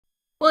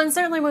Well, and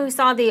certainly when we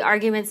saw the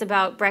arguments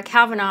about Brett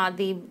Kavanaugh,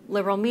 the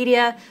liberal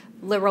media,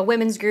 liberal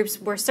women's groups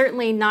were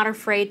certainly not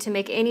afraid to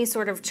make any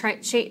sort of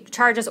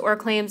charges or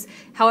claims.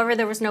 However,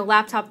 there was no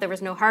laptop, there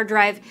was no hard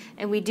drive,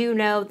 and we do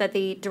know that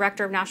the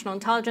Director of National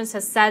Intelligence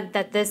has said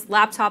that this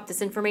laptop,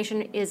 this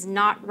information, is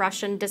not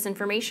Russian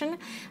disinformation.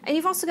 And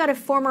you've also got a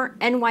former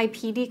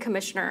NYPD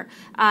commissioner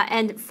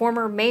and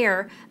former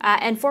mayor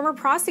and former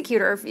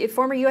prosecutor,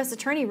 former U.S.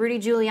 Attorney Rudy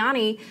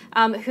Giuliani,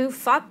 who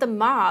fought the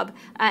mob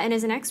and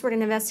is an expert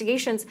in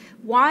investigations.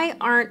 Why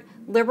aren't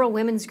liberal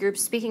women's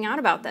groups speaking out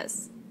about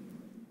this?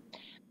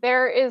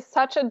 There is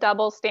such a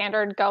double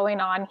standard going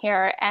on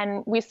here.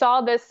 And we saw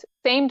this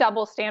same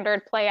double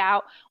standard play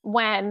out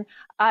when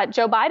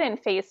Joe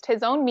Biden faced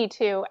his own Me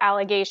Too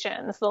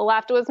allegations. The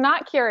left was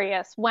not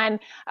curious when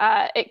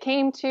it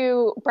came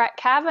to Brett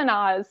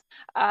Kavanaugh's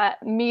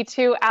Me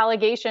Too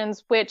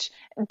allegations, which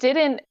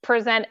didn't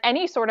present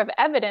any sort of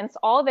evidence.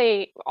 All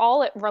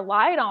it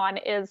relied on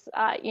is,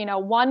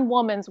 one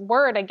woman's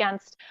word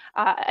against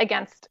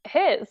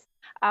his.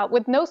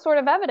 With no sort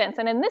of evidence.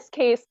 And in this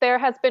case, there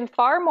has been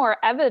far more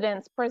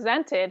evidence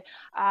presented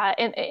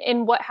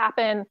in what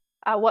happened,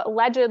 what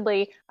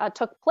allegedly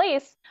took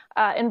place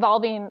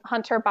involving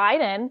Hunter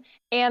Biden.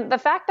 And the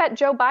fact that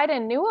Joe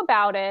Biden knew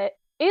about it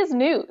is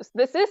news.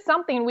 This is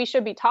something we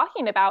should be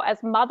talking about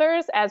as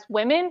mothers, as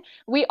women.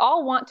 We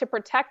all want to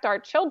protect our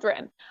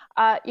children.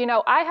 I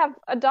have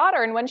a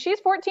daughter, and when she's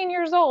 14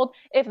 years old,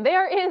 if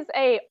there is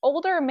a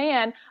older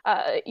man,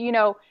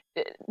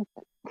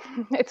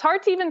 it's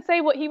hard to even say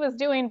what he was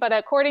doing, but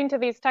according to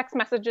these text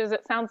messages,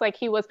 it sounds like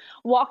he was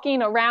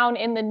walking around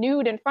in the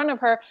nude in front of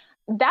her.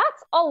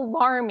 That's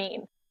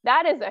alarming.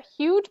 That is a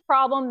huge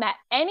problem that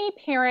any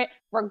parent,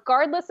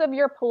 regardless of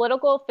your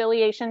political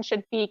affiliation,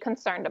 should be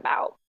concerned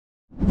about.